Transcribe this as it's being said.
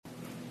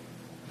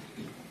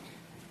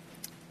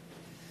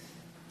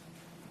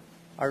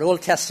Our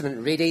Old Testament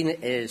reading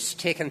is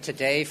taken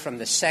today from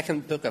the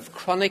second book of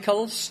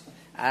Chronicles,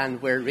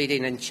 and we're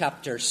reading in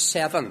chapter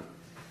 7.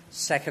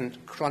 2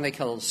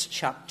 Chronicles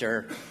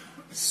chapter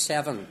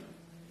 7.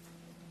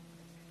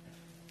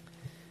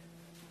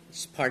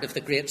 It's part of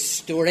the great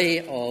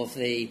story of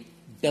the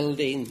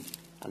building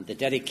and the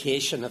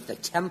dedication of the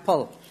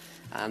temple.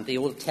 And the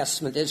Old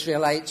Testament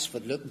Israelites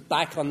would look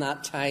back on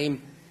that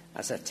time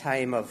as a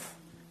time of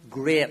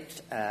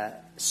great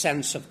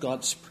sense of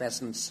God's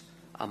presence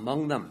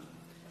among them.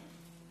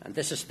 And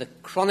this is the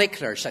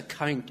chronicler's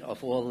account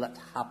of all that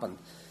happened.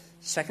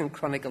 2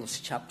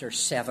 Chronicles chapter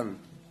 7.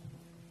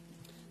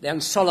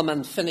 Then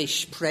Solomon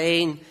finished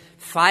praying.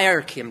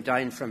 Fire came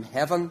down from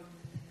heaven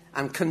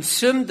and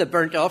consumed the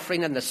burnt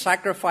offering and the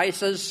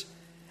sacrifices,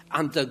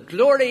 and the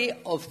glory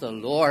of the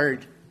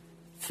Lord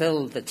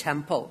filled the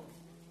temple.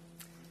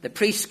 The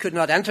priests could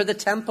not enter the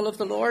temple of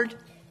the Lord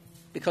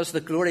because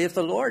the glory of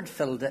the Lord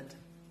filled it.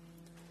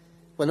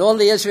 When all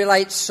the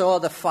Israelites saw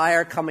the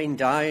fire coming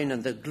down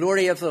and the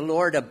glory of the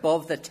Lord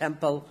above the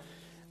temple,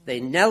 they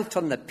knelt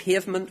on the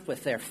pavement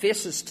with their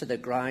faces to the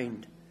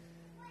ground,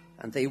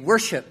 and they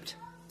worshipped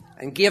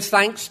and gave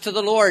thanks to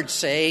the Lord,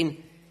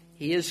 saying,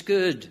 "He is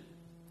good.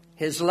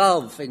 His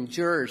love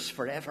endures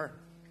forever."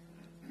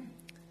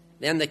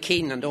 Then the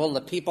king and all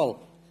the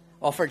people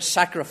offered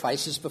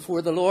sacrifices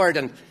before the Lord,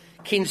 and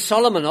King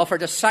Solomon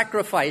offered a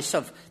sacrifice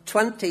of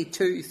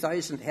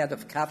 22,000 head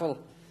of cattle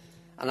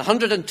and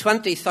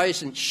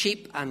 120,000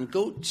 sheep and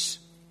goats.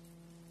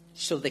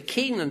 So the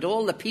king and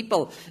all the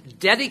people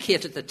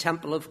dedicated the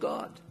temple of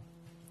God.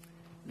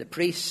 The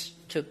priests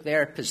took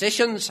their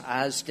positions,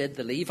 as did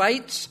the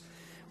Levites,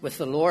 with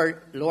the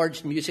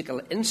Lord's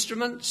musical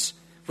instruments,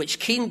 which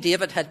King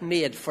David had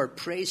made for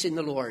praising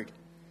the Lord,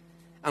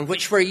 and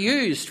which were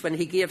used when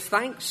he gave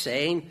thanks,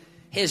 saying,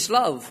 "His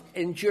love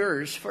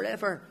endures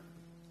forever."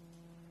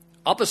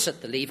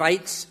 Opposite the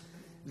Levites,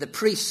 the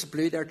priests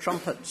blew their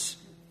trumpets,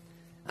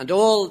 and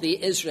all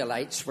the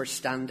Israelites were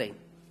standing.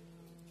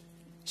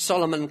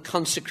 Solomon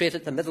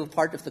consecrated the middle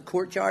part of the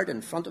courtyard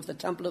in front of the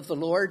temple of the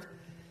Lord,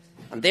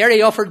 and there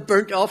he offered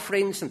burnt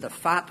offerings and the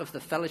fat of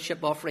the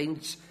fellowship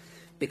offerings,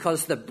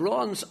 because the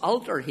bronze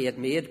altar he had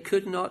made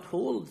could not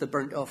hold the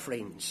burnt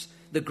offerings,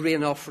 the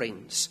grain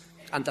offerings,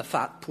 and the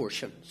fat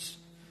portions.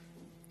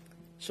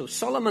 So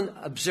Solomon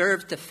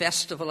observed the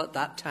festival at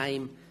that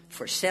time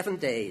for 7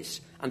 days,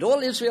 and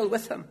all Israel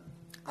with him,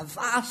 a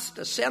vast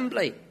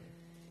assembly,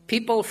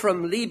 people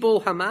from Lebo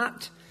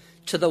Hamath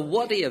to the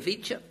Wadi of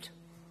Egypt.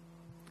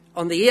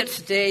 On the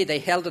 8th day they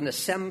held an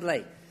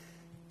assembly,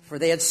 for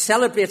they had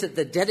celebrated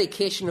the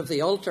dedication of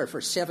the altar for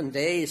 7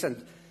 days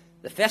and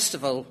the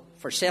festival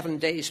for 7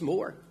 days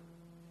more.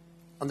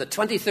 On the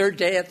 23rd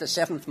day of the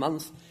 7th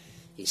month,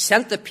 he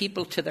sent the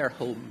people to their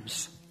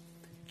homes,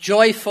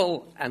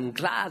 joyful and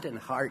glad in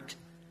heart,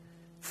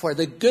 for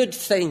the good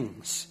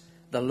things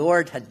the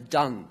Lord had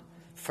done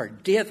for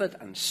David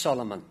and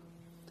Solomon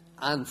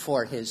and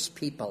for his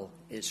people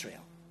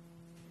Israel.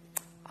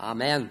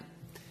 Amen.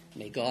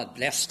 May God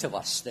bless to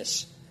us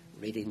this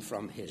reading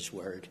from his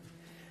word.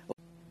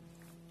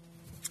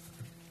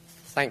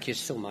 Thank you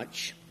so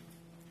much.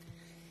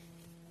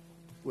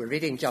 We're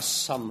reading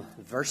just some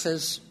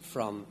verses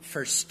from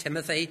 1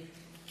 Timothy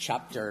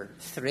chapter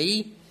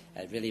 3.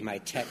 Really my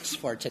text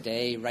for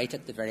today, right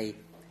at the very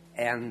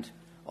end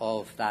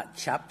of that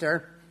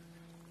chapter.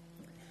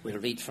 We'll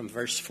read from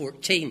verse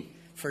 14.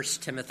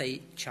 1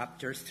 Timothy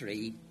chapter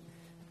 3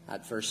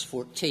 at verse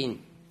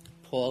 14.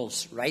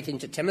 Paul's writing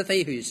to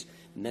Timothy, who's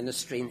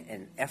ministering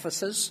in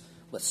Ephesus,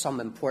 with some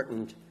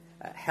important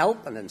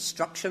help and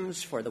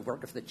instructions for the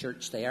work of the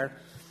church there.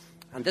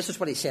 And this is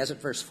what he says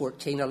at verse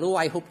 14. "Although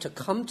I hope to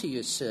come to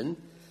you soon,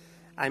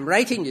 I'm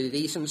writing you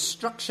these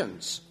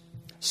instructions,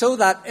 so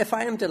that if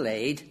I am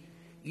delayed,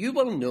 you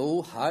will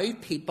know how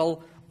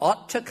people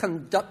ought to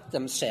conduct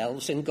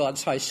themselves in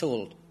God's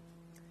household,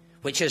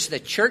 which is the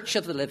church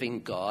of the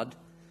living God,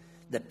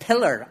 the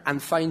pillar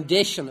and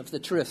foundation of the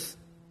truth.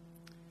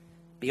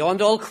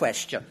 Beyond all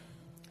question,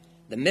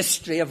 the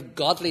mystery of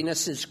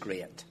godliness is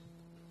great.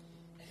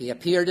 He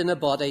appeared in a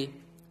body,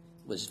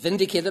 was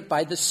vindicated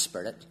by the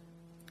Spirit,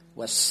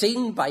 was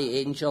seen by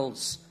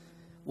angels,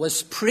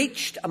 was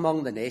preached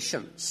among the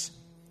nations,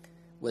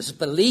 was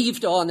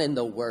believed on in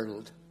the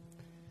world,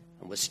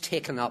 and was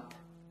taken up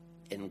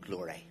in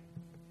glory."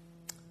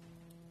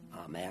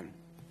 Amen.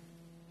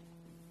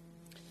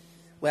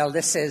 Well,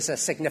 this is a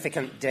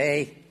significant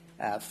day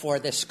for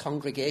this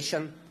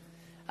congregation.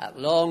 At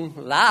long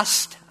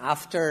last,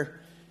 after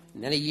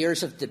many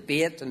years of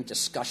debate and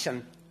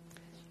discussion,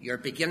 you're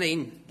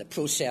beginning the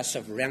process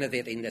of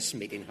renovating this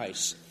meeting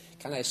house.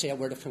 Can I say a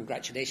word of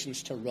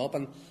congratulations to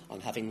Robin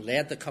on having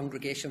led the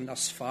congregation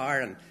thus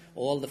far, and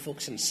all the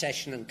folks in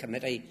session and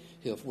committee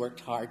who have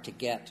worked hard to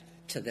get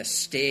to this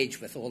stage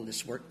with all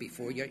this work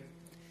before you.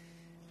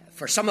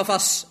 For some of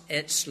us,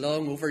 it's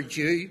long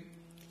overdue.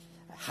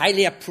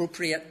 Highly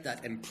appropriate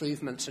that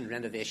improvements and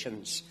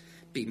renovations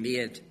be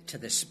made to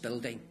this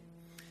building.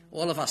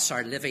 All of us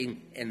are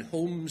living in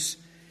homes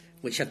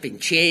which have been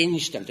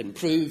changed and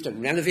improved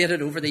and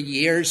renovated over the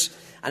years.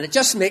 And it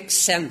just makes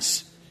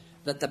sense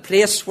that the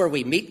place where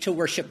we meet to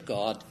worship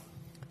God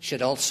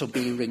should also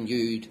be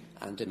renewed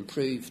and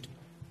improved.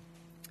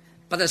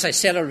 But as I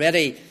said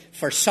already,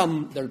 for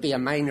some there'll be a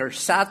minor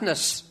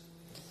sadness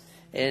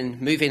in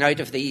moving out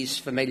of these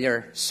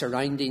familiar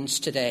surroundings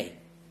today.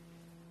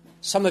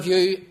 Some of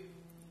you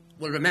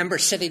will remember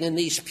sitting in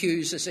these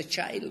pews as a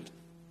child.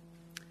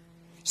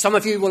 Some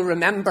of you will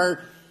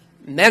remember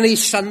many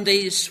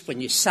Sundays when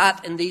you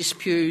sat in these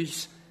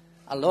pews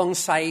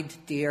alongside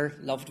dear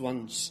loved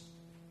ones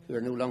who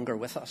are no longer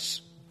with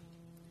us.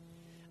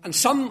 And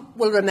some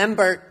will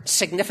remember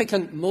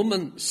significant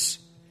moments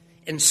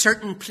in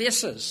certain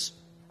places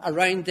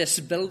around this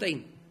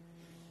building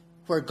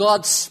where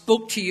God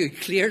spoke to you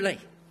clearly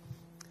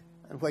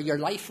and where your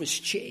life was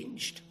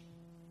changed.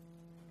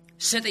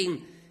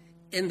 Sitting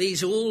in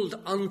these old,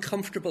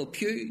 uncomfortable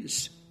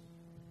pews,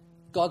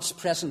 God's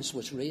presence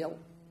was real.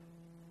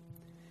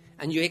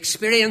 And you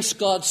experienced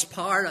God's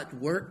power at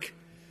work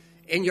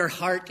in your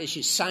heart as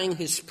you sang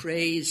his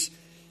praise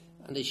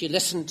and as you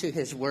listened to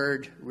his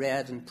word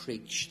read and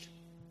preached.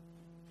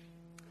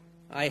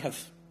 I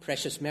have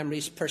precious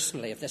memories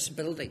personally of this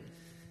building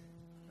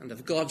and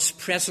of God's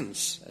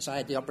presence as I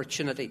had the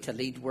opportunity to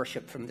lead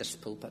worship from this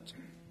pulpit.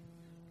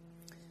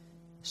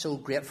 So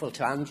grateful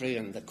to Andrew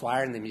and the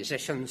choir and the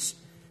musicians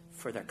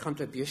for their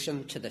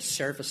contribution to this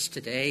service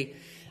today.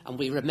 And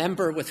we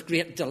remember with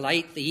great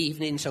delight the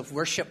evenings of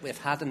worship we've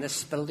had in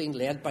this building,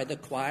 led by the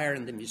choir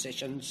and the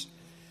musicians.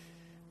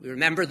 We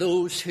remember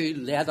those who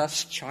led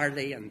us,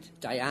 Charlie and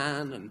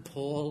Diane and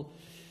Paul.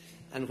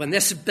 And when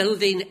this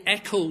building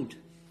echoed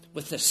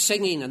with the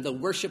singing and the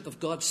worship of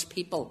God's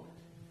people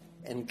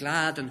in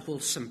glad and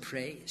wholesome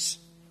praise.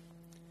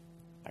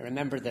 I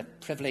remember the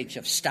privilege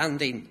of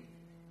standing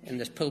in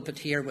the pulpit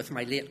here with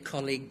my late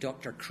colleague,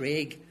 Dr.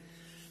 Craig,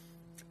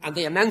 and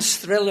the immense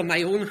thrill in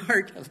my own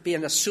heart of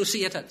being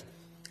associated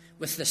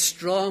with the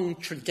strong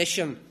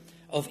tradition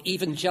of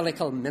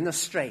evangelical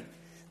ministry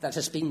that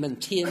has been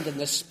maintained in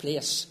this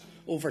place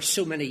over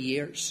so many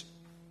years.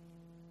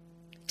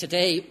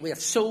 Today, we have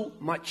so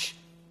much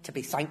to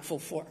be thankful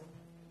for.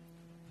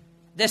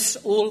 This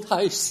old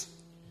house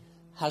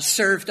has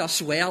served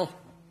us well,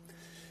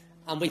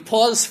 and we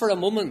pause for a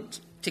moment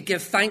to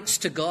give thanks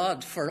to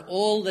God for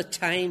all the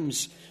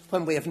times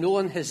when we have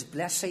known his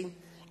blessing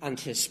and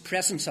his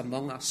presence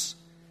among us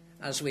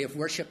as we have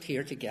worshipped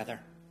here together.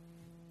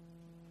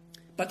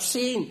 But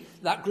seeing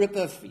that group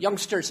of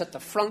youngsters at the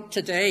front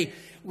today,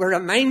 we're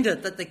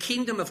reminded that the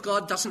kingdom of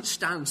God doesn't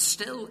stand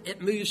still,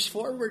 it moves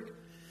forward.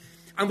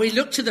 And we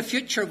look to the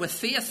future with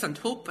faith and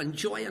hope and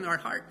joy in our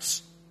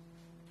hearts.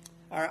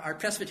 Our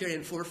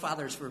Presbyterian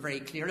forefathers were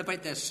very clear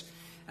about this.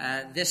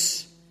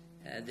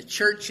 The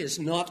church is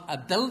not a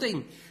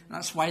building.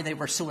 That's why they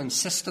were so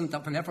insistent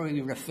that whenever we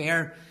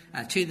refer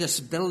to this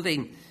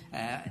building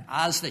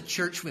as the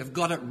church, we've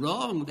got it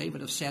wrong. They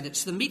would have said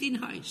it's the meeting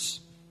house.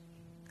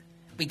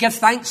 We give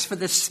thanks for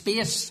this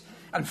space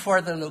and for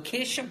the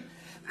location.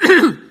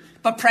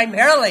 But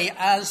primarily,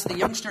 as the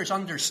youngsters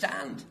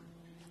understand,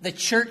 the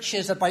church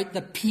is about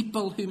the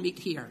people who meet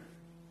here.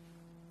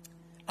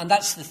 And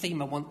that's the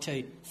theme I want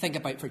to think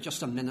about for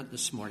just a minute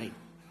this morning.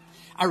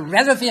 A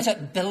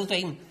renovated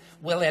building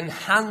will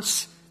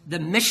enhance the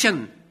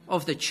mission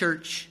of the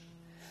church.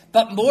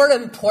 But more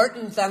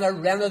important than a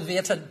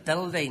renovated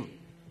building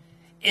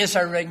is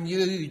a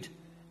renewed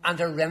and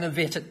a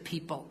renovated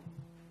people.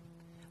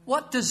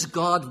 What does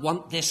God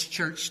want this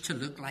church to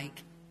look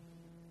like?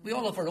 We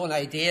all have our own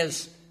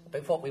ideas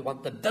about what we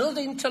want the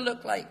building to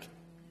look like.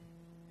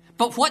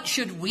 But what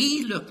should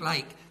we look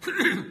like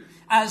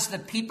as the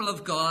people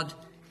of God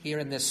here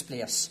in this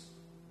place?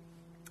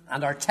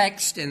 And our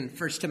text in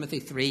 1 Timothy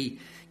 3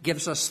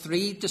 gives us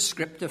 3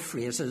 descriptive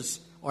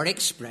phrases or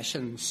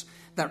expressions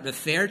that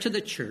refer to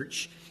the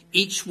church,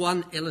 each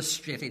one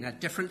illustrating a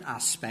different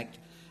aspect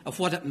of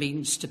what it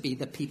means to be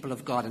the people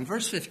of God. In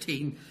verse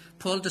 15,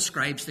 Paul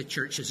describes the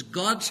church as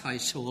God's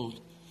household,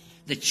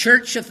 the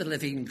church of the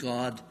living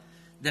God,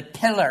 the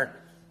pillar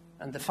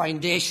and the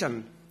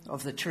foundation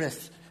of the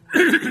truth.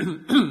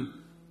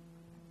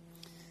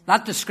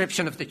 That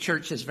description of the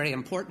church is very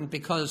important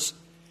because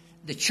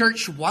the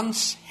church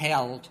once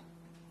held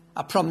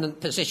a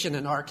prominent position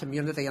in our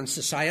community and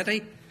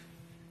society,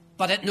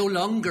 but it no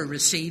longer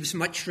receives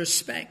much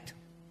respect.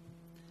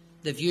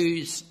 The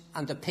views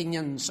and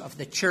opinions of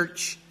the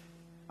church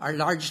are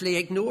largely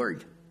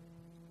ignored.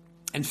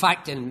 In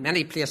fact, in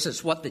many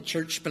places, what the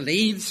church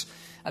believes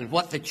and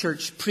what the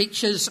church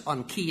preaches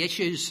on key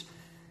issues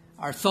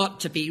are thought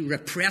to be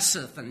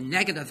repressive and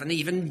negative and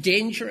even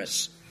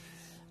dangerous.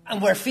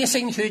 And we're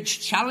facing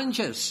huge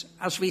challenges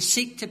as we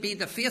seek to be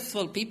the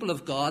faithful people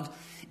of God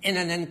in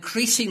an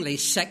increasingly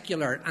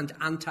secular and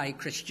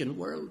anti-Christian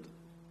world.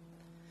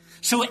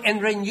 So in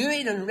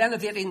renewing and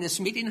renovating this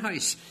meeting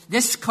house,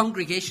 this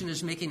congregation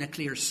is making a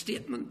clear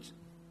statement.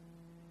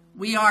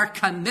 We are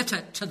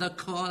committed to the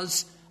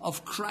cause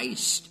of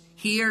Christ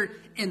here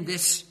in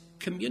this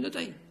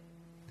community.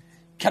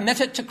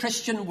 Committed to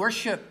Christian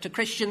worship, to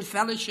Christian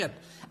fellowship,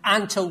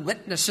 and to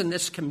witness in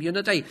this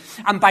community.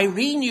 And by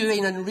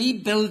renewing and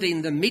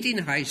rebuilding the meeting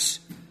house,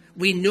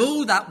 we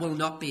know that will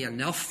not be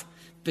enough,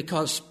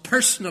 because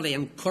personally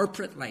and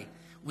corporately,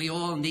 we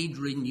all need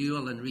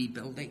renewal and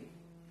rebuilding.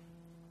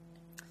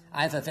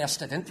 I have a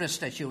vested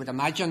interest, as you would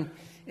imagine,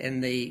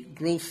 in the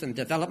growth and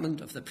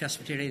development of the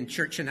Presbyterian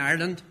Church in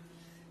Ireland.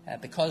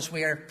 Because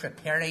we are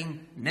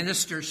preparing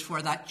ministers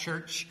for that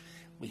church,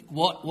 we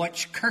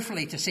watch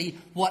carefully to see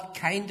what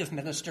kind of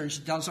ministers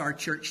does our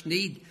church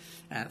need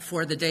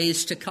for the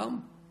days to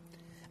come.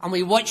 And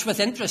we watch with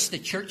interest the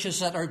churches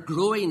that are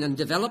growing and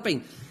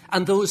developing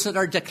and those that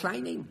are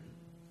declining.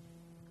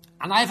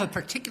 And I have a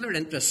particular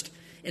interest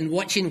in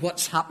watching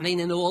what's happening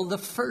in all the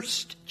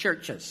first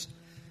churches,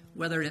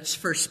 whether it's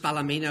First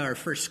Ballymena or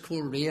First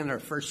Coleraine or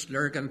First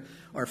Lurgan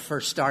or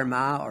First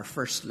Armagh or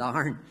First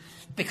Larne.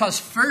 Because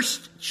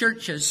first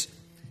churches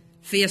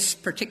face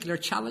particular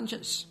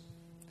challenges.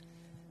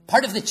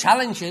 Part of the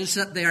challenge is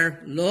that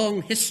their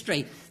long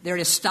history, their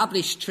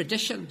established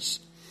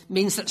traditions,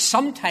 means that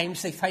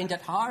sometimes they find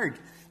it hard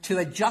to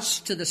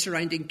adjust to the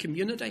surrounding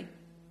community.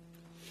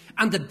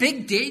 And the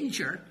big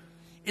danger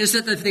is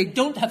that if they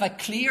don't have a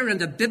clear and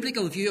a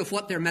biblical view of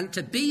what they're meant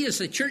to be as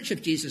the Church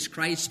of Jesus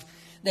Christ,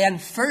 then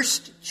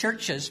first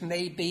churches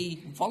may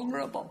be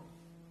vulnerable.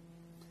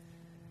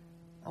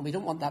 And we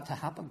don't want that to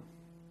happen.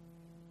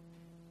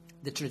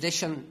 The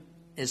tradition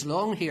is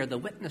long here. The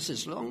witness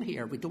is long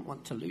here. We don't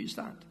want to lose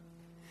that.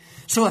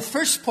 So if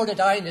First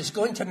Portadown is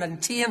going to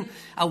maintain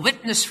a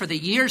witness for the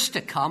years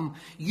to come,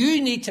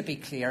 you need to be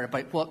clear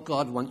about what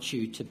God wants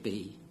you to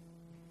be.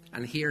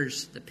 And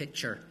here's the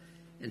picture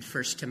in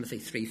 1 Timothy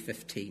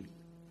 3:15.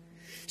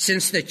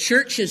 Since the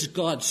church is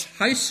God's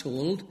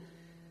household,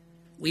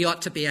 we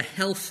ought to be a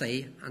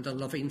healthy and a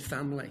loving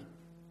family.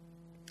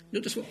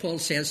 Notice what Paul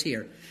says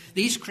here.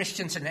 These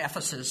Christians in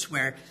Ephesus,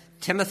 where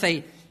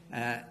Timothy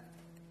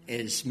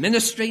is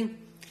ministering,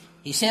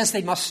 he says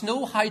they must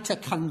know how to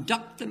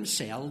conduct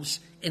themselves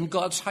in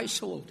God's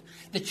household.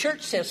 The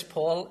church, says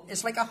Paul,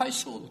 is like a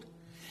household.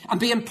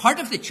 And being part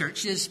of the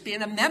church is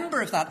being a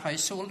member of that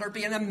household or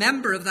being a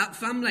member of that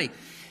family.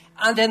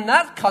 And in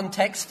that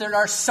context, there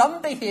are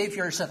some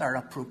behaviours that are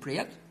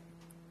appropriate,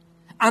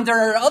 and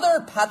there are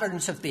other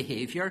patterns of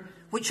behaviour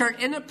which are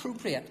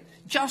inappropriate,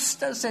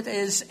 just as it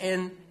is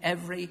in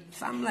every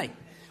family.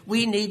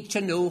 We need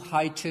to know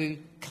how to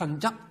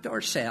conduct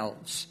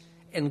ourselves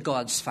in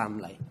God's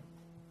family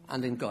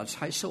and in God's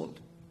household.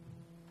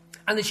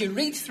 And as you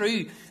read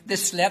through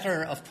this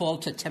letter of Paul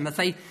to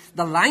Timothy,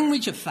 the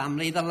language of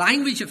family, the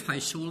language of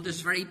household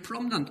is very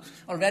prominent.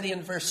 Already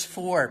in verse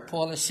 4,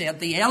 Paul has said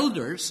the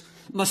elders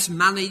must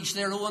manage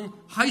their own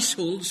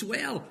households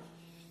well.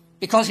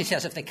 Because he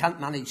says if they can't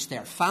manage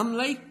their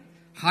family,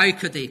 how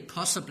could they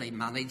possibly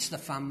manage the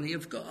family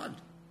of God?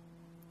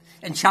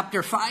 In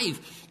chapter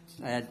 5,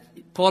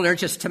 Paul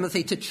urges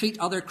Timothy to treat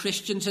other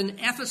Christians in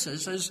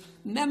Ephesus as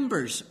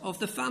members of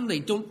the family.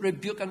 Don't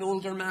rebuke an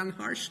older man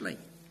harshly,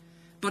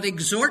 but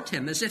exhort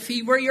him as if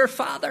he were your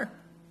father.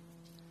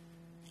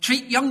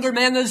 Treat younger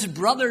men as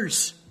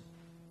brothers,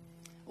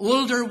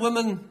 older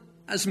women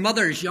as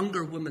mothers,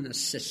 younger women as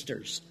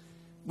sisters,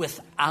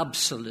 with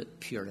absolute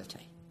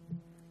purity.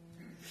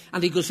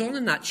 And he goes on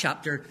in that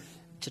chapter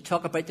to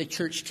talk about the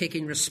church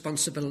taking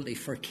responsibility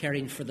for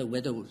caring for the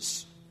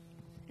widows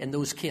in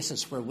those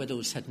cases where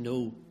widows had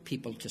no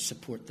people to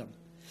support them.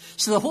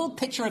 So the whole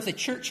picture of the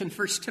church in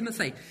 1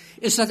 Timothy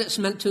is that it's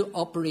meant to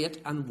operate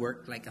and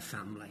work like a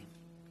family.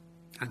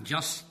 And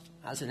just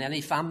as in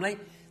any family,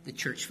 the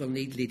church will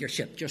need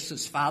leadership. Just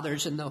as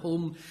fathers in the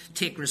home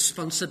take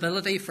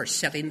responsibility for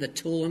setting the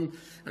tone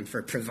and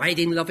for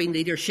providing loving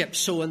leadership,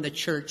 so in the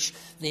church,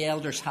 the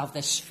elders have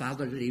this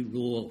fatherly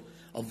role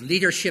of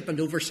leadership and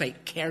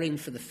oversight, caring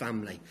for the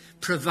family,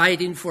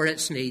 providing for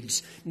its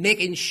needs,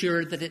 making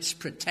sure that it's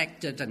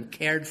protected and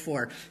cared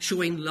for,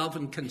 showing love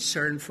and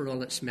concern for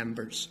all its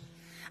members.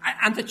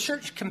 And the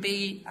church can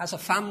be, as a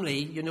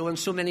family, in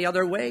so many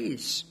other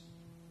ways.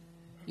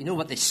 You know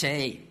what they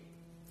say,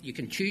 you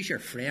can choose your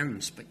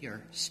friends, but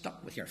you're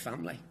stuck with your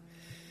family.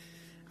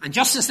 And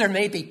just as there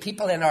may be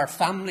people in our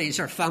families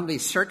or family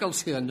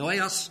circles who annoy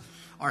us,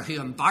 or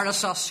who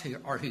embarrass us,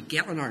 or who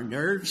get on our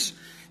nerves,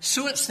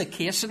 so it's the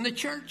case in the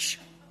church.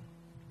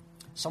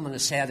 Someone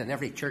has said in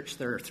every church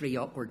there are 3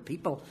 awkward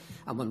people,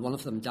 and when one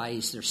of them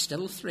dies, there's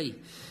still 3.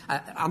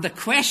 And the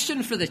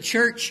question for the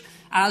church,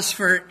 as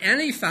for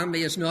any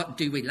family, is not,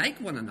 do we like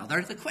one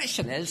another? The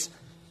question is,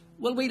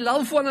 will we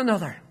love one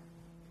another?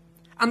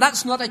 And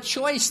that's not a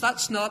choice.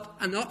 That's not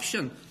an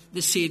option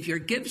the Saviour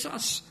gives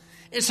us.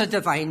 It's a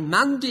divine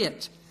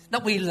mandate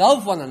that we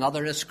love one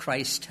another as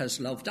Christ has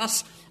loved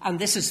us. And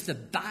this is the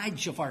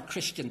badge of our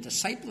Christian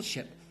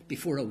discipleship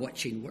before a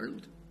watching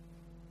world.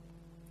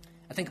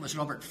 I think it was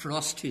Robert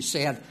Frost who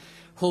said,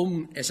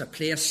 home is a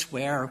place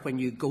where when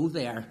you go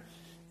there,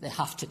 they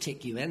have to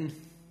take you in.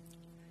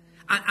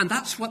 And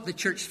that's what the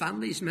church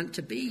family is meant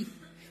to be.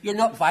 You're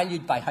not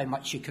valued by how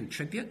much you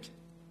contribute.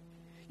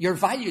 You're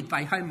valued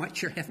by how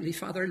much your Heavenly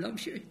Father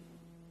loves you.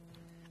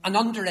 An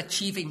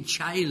underachieving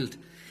child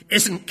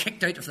isn't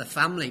kicked out of the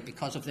family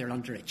because of their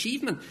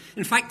underachievement.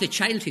 In fact, the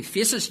child who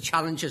faces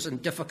challenges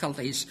and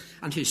difficulties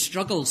and who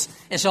struggles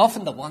is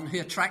often the one who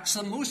attracts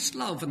the most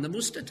love and the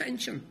most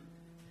attention.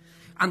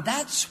 And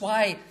that's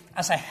why,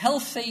 as a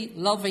healthy,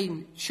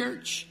 loving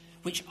church,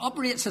 which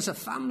operates as a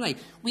family,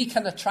 we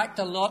can attract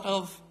a lot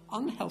of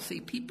unhealthy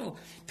people.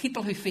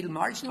 People who feel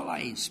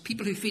marginalised,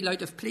 people who feel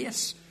out of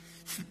place,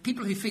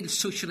 people who feel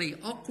socially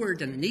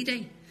awkward and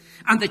needy.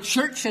 And the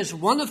church is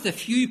one of the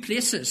few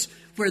places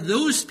where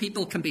those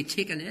people can be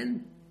taken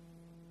in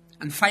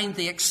and find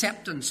the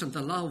acceptance and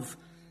the love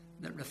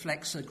that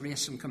reflects the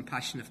grace and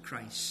compassion of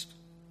Christ.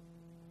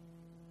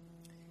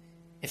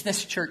 If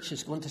this church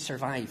is going to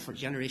survive for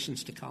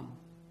generations to come,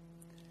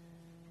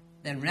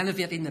 then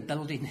renovating the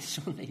building is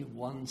only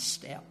one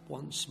step,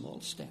 one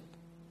small step.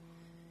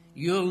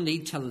 You'll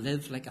need to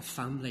live like a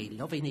family,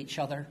 loving each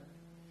other,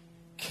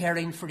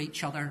 caring for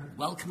each other,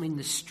 welcoming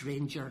the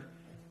stranger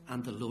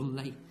and the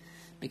lonely,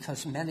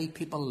 because many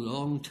people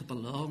long to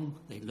belong.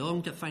 They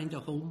long to find a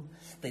home.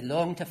 They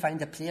long to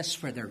find a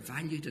place where they're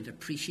valued and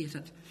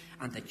appreciated.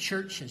 And the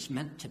church is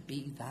meant to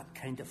be that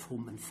kind of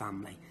home and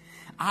family.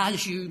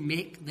 As you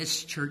make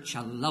this church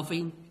a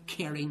loving,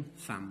 caring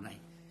family,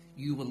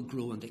 you will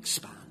grow and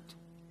expand.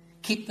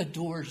 Keep the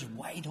doors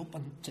wide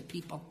open to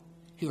people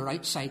who are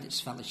outside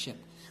its fellowship.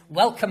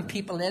 Welcome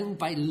people in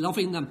by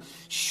loving them.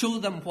 Show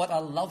them what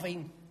a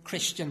loving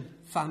Christian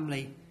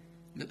family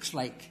looks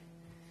like.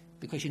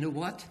 Because you know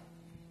what?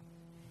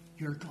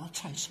 You're God's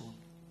household.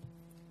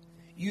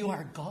 You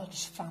are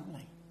God's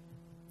family.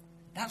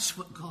 That's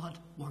what God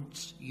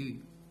wants you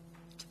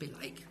to be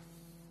like.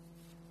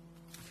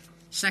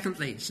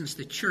 Secondly, since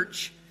the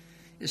church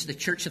is the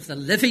church of the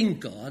living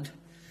God,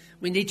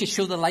 we need to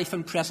show the life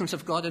and presence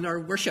of God in our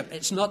worship.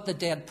 It's not the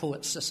Dead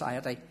Poets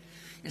Society.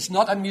 It's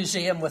not a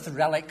museum with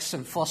relics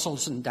and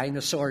fossils and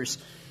dinosaurs.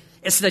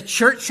 It's the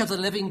church of the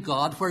living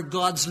God where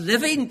God's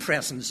living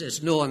presence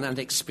is known and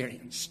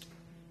experienced.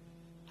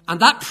 And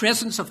that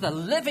presence of the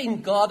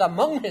living God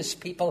among his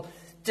people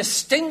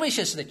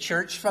distinguishes the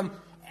church from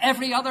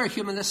every other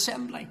human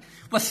assembly.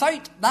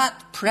 Without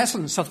that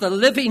presence of the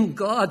living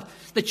God,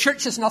 the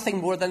church is nothing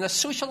more than a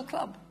social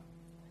club.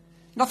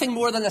 Nothing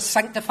more than a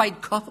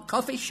sanctified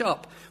coffee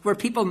shop where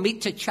people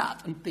meet to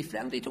chat and be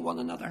friendly to one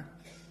another.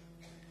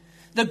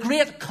 The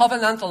great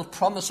covenantal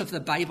promise of the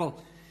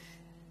Bible,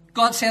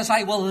 God says,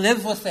 I will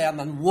live with them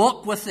and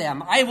walk with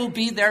them. I will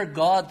be their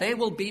God. They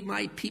will be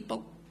my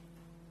people.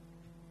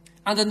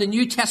 And in the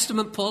New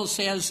Testament, Paul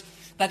says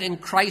that in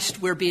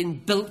Christ we're being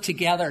built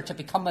together to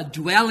become a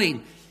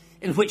dwelling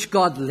in which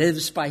God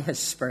lives by his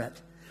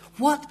Spirit.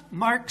 What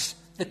marks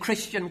the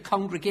Christian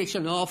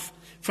congregation off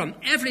from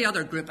every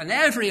other group and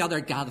every other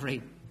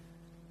gathering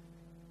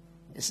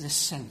is this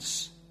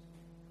sense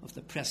of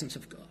the presence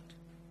of God.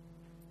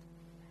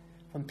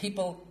 When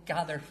people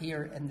gather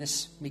here in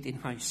this meeting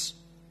house,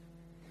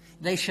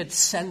 they should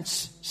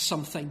sense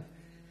something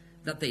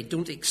that they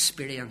don't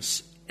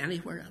experience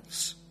anywhere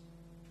else.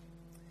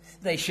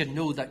 They should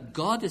know that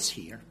God is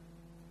here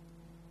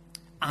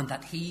and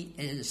that he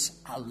is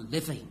a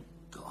living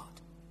God.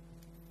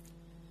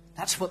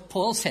 That's what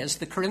Paul says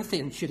the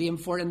Corinthians should aim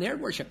for in their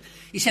worship.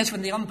 He says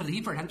when the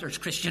unbeliever enters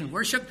Christian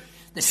worship,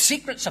 the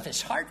secrets of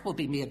his heart will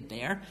be made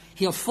bare.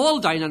 He'll fall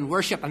down and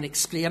worship and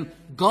exclaim,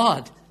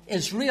 God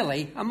is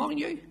really among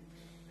you.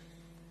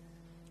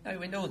 Now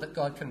we know that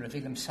God can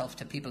reveal himself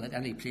to people at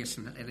any place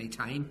and at any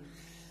time.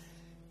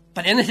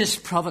 But in his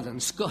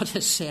providence, God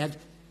has said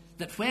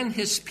that when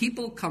his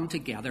people come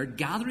together,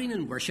 gathering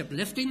in worship,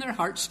 lifting their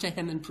hearts to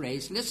him in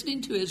praise,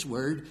 listening to his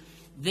word,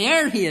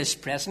 there he is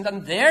present,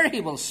 and there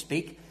he will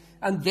speak,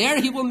 and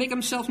there he will make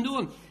himself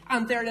known.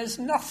 And there is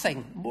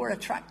nothing more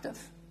attractive,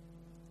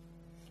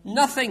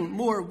 nothing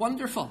more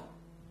wonderful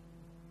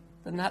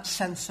than that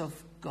sense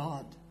of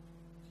God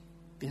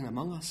being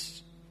among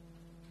us.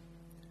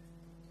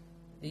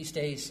 These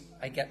days,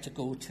 I get to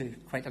go to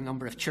quite a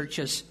number of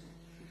churches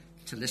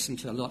to listen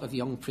to a lot of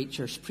young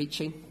preachers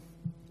preaching.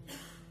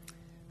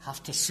 I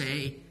have to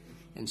say,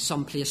 in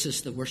some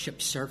places the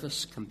worship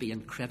service can be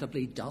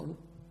incredibly dull.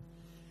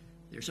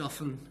 There's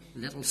often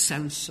little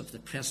sense of the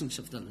presence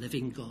of the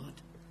living God.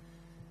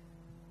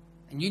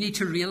 And you need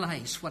to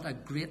realize what a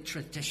great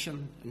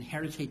tradition and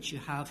heritage you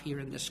have here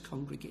in this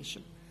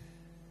congregation.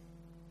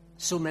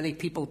 So many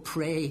people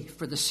pray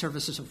for the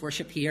services of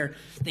worship here.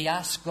 They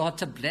ask God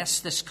to bless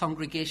this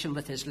congregation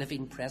with his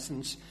living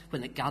presence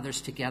when it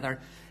gathers together.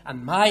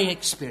 And my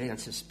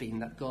experience has been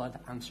that God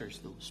answers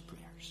those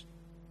prayers.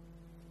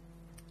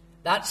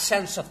 That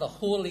sense of the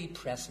holy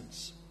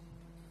presence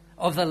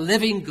of the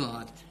living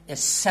God is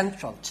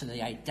central to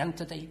the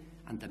identity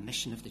and the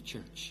mission of the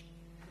church.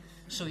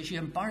 So as you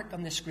embark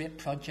on this great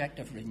project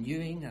of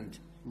renewing and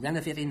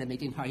renovating the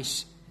meeting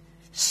house,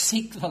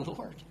 seek the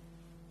Lord.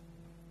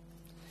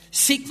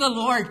 Seek the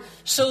Lord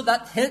so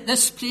that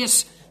this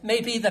place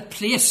may be the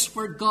place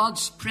where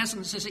God's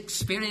presence is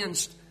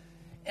experienced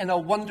in a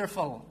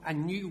wonderful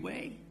and new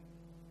way.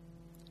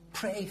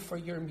 Pray for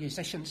your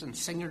musicians and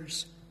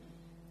singers.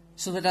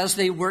 so that as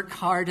they work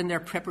hard in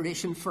their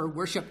preparation for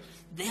worship,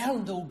 they'll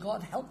know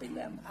God helping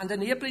them and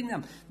enabling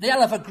them.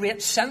 They'll have a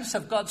great sense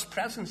of God's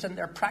presence in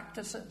their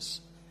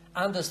practices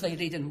and as they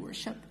lead in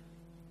worship.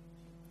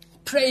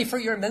 Pray for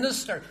your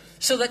minister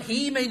so that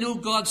he may know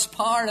God's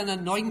power and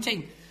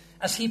anointing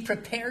as he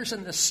prepares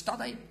in the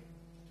study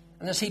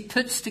and as he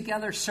puts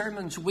together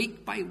sermons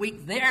week by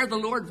week. There the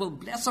Lord will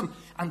bless him.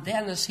 And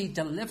then as he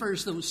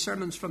delivers those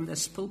sermons from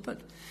this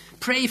pulpit,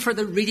 pray for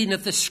the reading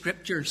of the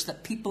scriptures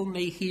that people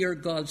may hear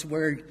God's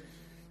word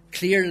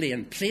clearly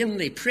and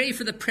plainly. Pray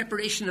for the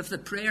preparation of the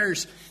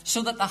prayers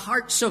so that the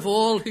hearts of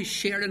all who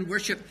share in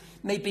worship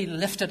may be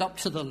lifted up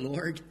to the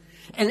Lord.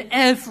 In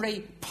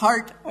every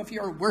part of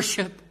your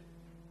worship,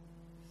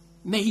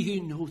 may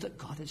you know that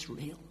God is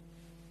real.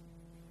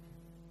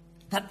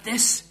 That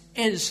this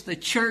is the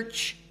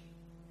church,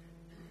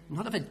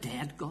 not of a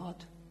dead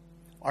God,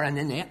 or an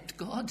inept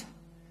God,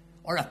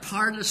 or a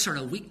powerless or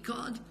a weak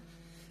God,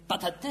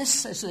 but that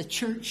this is the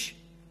church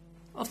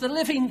of the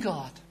living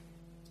God.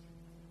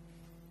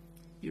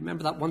 You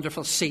remember that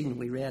wonderful scene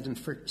we read in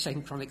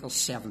 2 Chronicles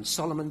 7.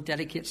 Solomon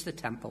dedicates the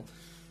temple,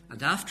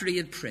 and after he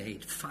had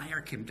prayed, fire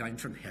came down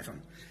from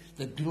heaven.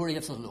 The glory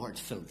of the Lord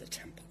filled the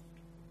temple.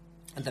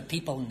 And the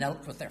people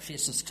knelt with their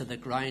faces to the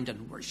ground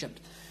and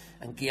worshipped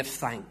and gave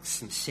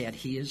thanks and said,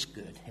 He is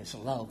good. His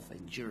love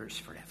endures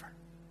forever.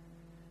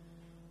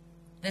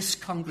 This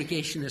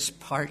congregation is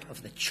part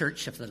of the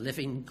church of the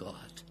living God.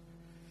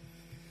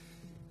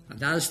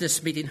 And as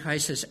this meeting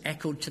house has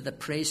echoed to the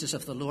praises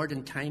of the Lord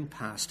in time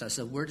past, as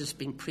the word has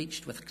been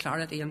preached with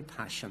clarity and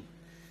passion,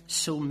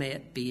 so may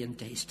it be in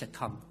days to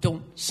come.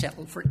 Don't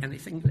settle for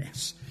anything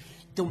less.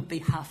 Don't be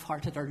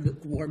half-hearted or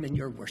lukewarm in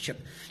your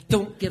worship.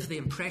 Don't give the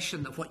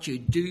impression that what you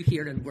do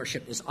here in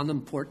worship is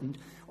unimportant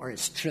or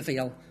is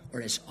trivial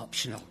or is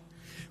optional.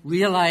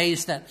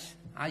 Realize that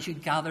as you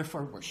gather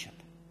for worship,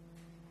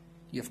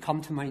 you've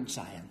come to Mount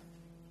Zion,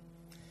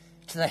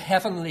 to the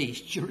heavenly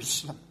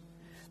Jerusalem,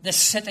 the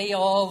city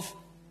of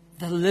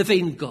the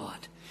living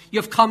God.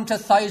 You've come to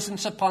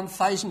thousands upon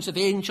thousands of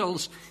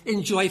angels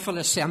in joyful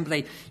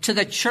assembly, to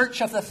the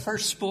church of the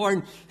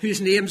firstborn whose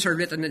names are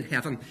written in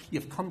heaven.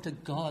 You've come to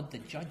God, the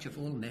judge of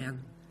all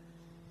men,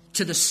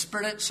 to the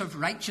spirits of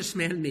righteous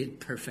men made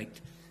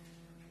perfect,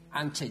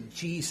 and to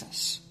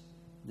Jesus,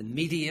 the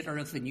mediator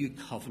of the new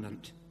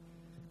covenant,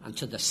 and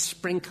to the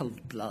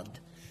sprinkled blood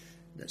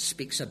that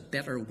speaks a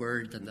better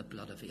word than the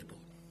blood of Abel.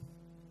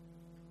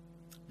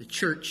 The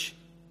church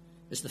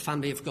is the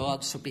family of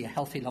God, so be a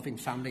healthy, loving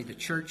family. The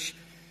church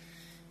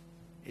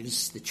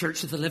is the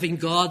church of the living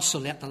God, so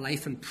let the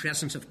life and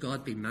presence of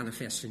God be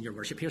manifest in your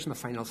worship. Here's my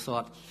final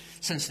thought.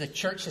 Since the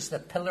church is the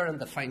pillar and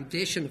the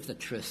foundation of the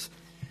truth,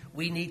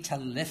 we need to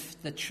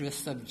lift the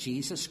truth of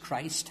Jesus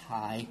Christ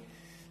high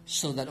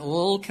so that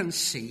all can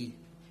see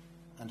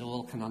and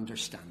all can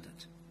understand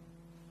it.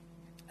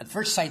 At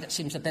first sight, it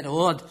seems a bit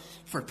odd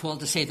for Paul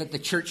to say that the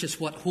church is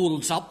what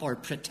holds up or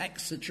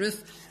protects the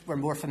truth. We're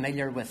more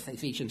familiar with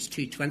Ephesians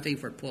 2:20,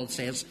 where Paul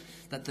says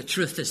that the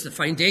truth is the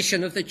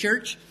foundation of the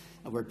church,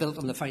 and we're built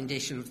on the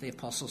foundation of the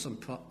apostles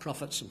and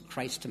prophets and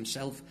Christ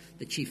himself,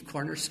 the chief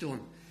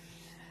cornerstone.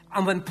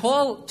 And when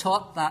Paul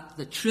taught that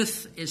the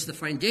truth is the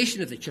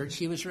foundation of the church,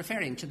 he was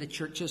referring to the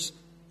church's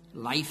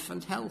life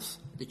and health.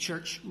 The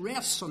church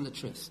rests on the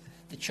truth.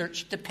 The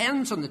church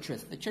depends on the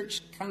truth. The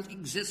church can't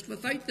exist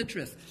without the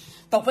truth.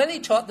 But when he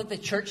taught that the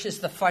church is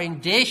the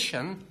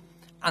foundation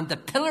and the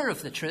pillar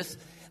of the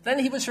truth, then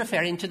he was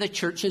referring to the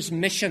church's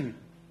mission.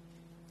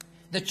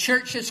 The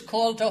church is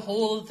called to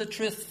hold the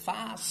truth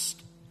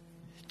fast,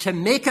 to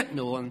make it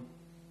known,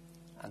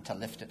 and to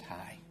lift it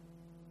high.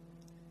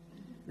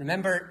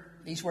 Remember,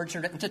 these words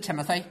are written to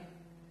Timothy.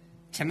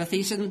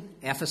 Timothy's in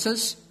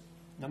Ephesus.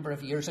 A number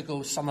of years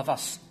ago, some of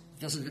us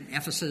visited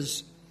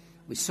Ephesus.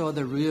 We saw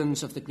the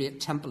ruins of the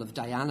great temple of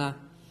Diana.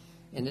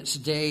 In its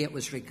day, it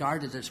was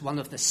regarded as one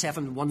of the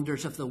 7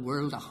 wonders of the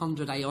world,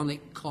 100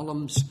 Ionic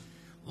columns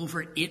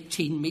over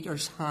 18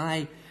 meters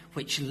high,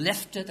 which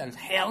lifted and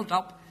held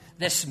up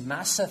this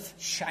massive,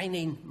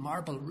 shining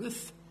marble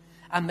roof.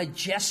 A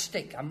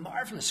majestic, a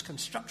marvelous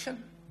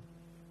construction.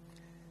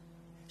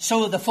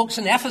 So the folks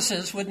in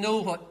Ephesus would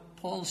know what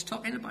Paul's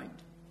talking about.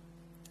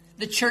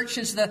 The church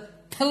is the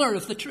pillar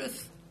of the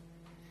truth.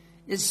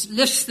 It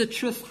lifts the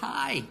truth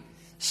high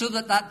so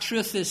that that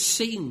truth is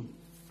seen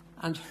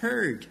and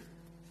heard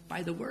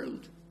by the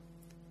world.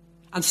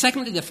 And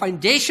secondly, the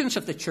foundations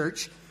of the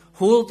church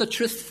hold the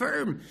truth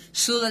firm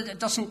so that it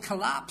doesn't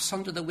collapse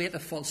under the weight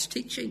of false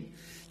teaching.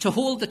 To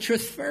hold the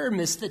truth firm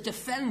is the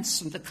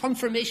defense and the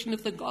confirmation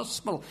of the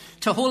gospel.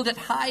 To hold it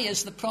high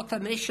is the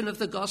proclamation of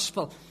the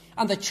gospel.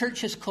 And the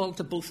church is called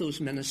to both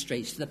those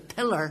ministries, the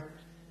pillar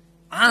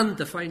and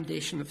the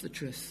foundation of the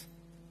truth.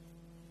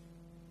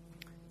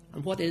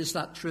 And what is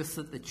that truth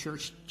that the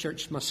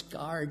church must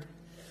guard?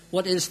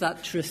 What is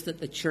that truth that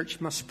the church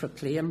must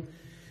proclaim?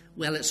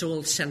 Well, it's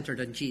all centered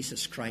on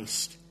Jesus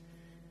Christ.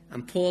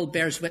 And Paul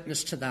bears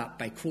witness to that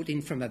by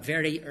quoting from a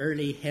very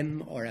early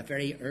hymn or a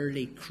very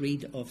early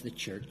creed of the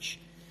church.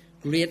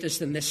 Great is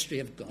the mystery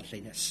of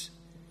godliness.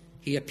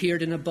 He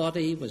appeared in a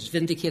body, was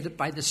vindicated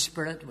by the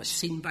Spirit, was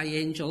seen by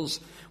angels,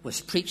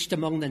 was preached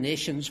among the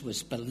nations,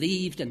 was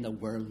believed in the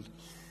world,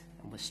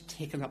 and was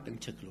taken up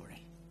into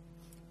glory.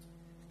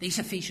 These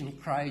Ephesian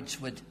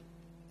crowds would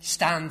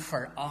stand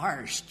for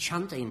hours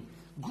chanting,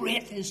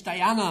 "Great is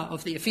Diana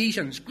of the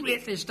Ephesians,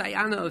 great is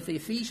Diana of the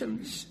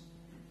Ephesians."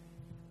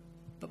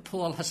 But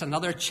Paul has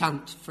another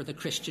chant for the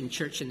Christian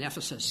church in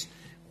Ephesus.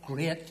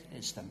 "Great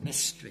is the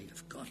mystery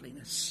of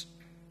godliness."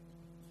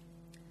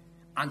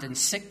 And in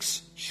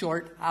 6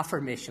 short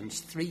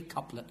affirmations, 3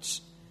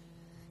 couplets,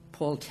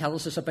 Paul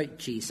tells us about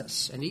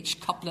Jesus. In each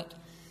couplet,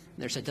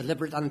 there's a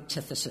deliberate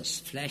antithesis: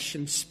 flesh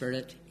and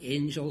spirit,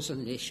 angels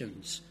and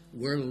nations,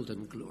 world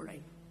and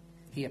glory.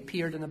 He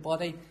appeared in a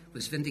body,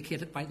 was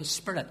vindicated by the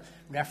Spirit,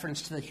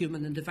 reference to the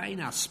human and divine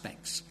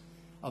aspects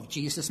of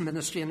Jesus'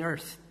 ministry on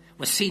earth,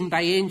 was seen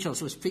by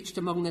angels, was preached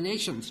among the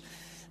nations.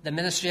 The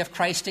ministry of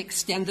Christ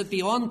extended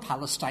beyond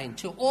Palestine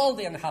to all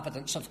the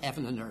inhabitants of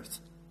heaven and earth,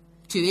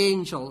 to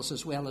angels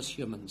as well as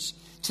humans,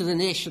 to the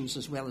nations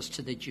as well as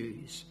to the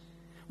Jews.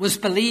 Was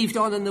believed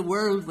on in the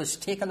world, was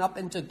taken up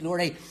into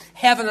glory.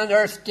 Heaven and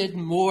earth did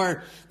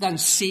more than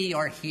see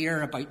or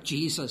hear about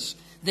Jesus.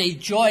 They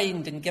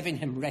joined in giving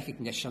him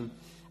recognition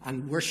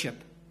and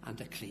worship and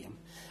acclaim.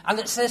 And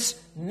it's this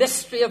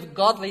mystery of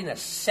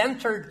godliness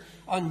centered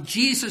on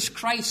Jesus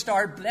Christ,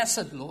 our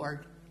blessed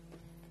Lord,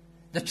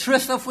 the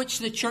truth of which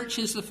the church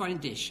is the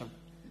foundation.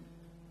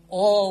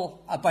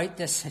 All about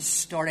this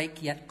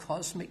historic yet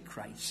cosmic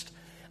Christ.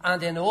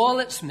 And in all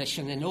its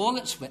mission, in all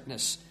its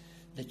witness,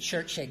 the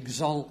church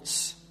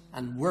exalts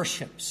and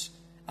worships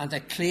and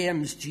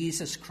acclaims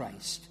Jesus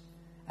Christ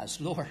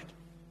as Lord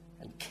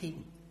and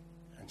King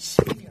and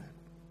Saviour.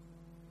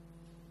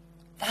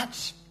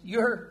 That's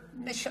your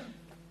mission.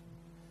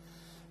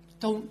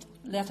 Don't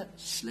let it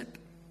slip.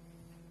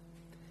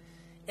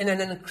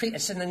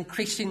 It's an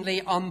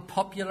increasingly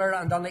unpopular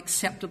and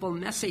unacceptable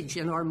message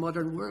in our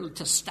modern world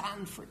to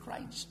stand for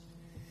Christ.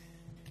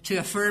 To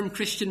affirm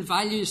Christian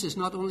values is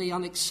not only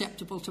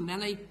unacceptable to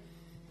many,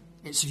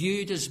 it's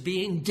viewed as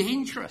being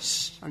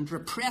dangerous and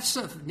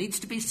repressive, needs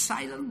to be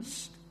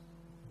silenced.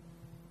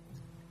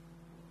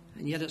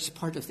 And yet it's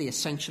part of the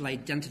essential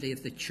identity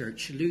of the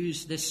church.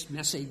 Lose this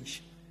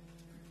message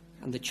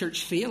and the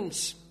church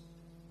fails.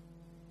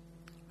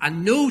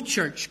 And no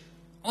church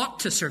ought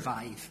to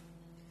survive.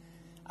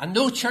 And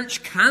no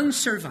church can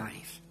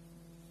survive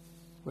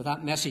where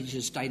that message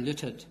is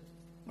diluted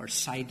or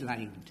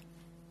sidelined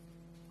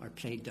or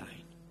played down.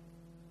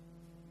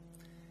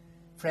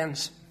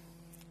 Friends,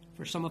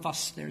 for some of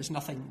us, there is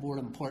nothing more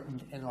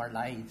important in our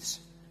lives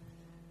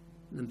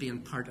than being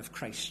part of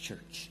Christ's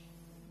church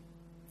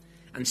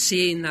and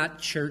seeing that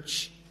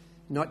church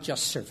not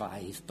just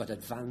survive, but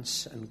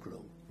advance and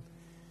grow.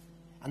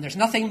 And there's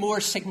nothing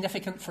more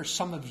significant for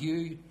some of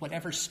you,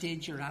 whatever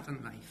stage you're at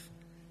in life,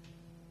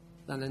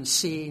 than in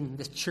seeing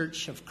the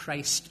church of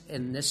Christ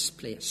in this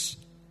place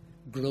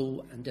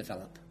grow and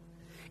develop.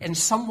 In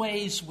some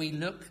ways, we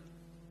look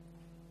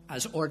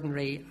as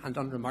ordinary and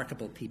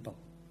unremarkable people.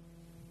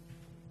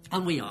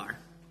 And we are.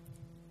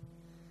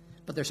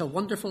 But there's a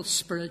wonderful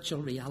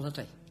spiritual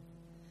reality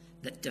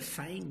that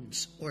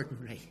defines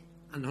ordinary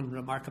and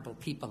unremarkable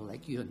people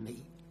like you and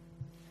me.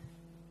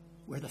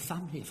 We're the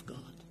family of God.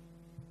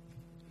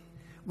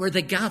 We're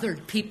the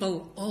gathered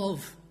people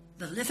of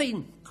the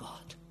living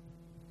God.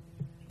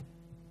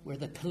 We're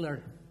the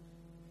pillar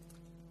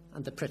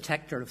and the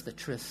protector of the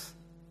truth,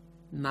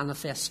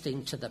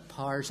 manifesting to the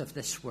powers of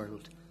this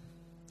world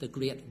the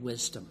great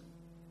wisdom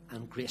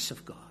and grace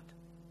of God.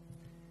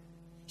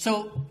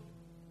 So,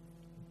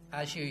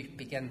 as you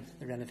begin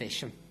the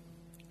renovation,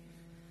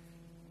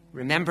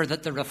 remember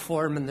that the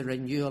reform and the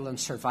renewal and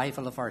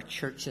survival of our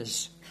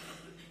churches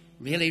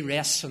really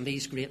rests on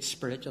these great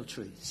spiritual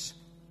truths.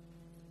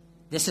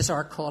 This is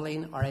our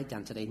calling, our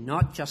identity,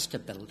 not just a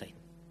building,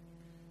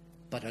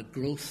 but a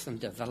growth and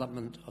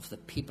development of the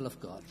people of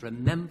God.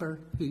 Remember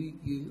who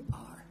you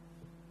are.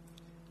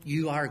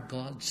 You are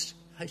God's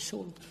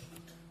household.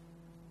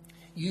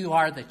 You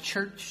are the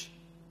church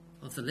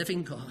of the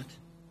living God.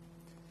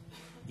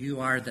 You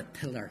are the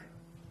pillar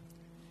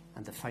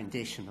and the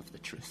foundation of the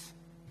truth.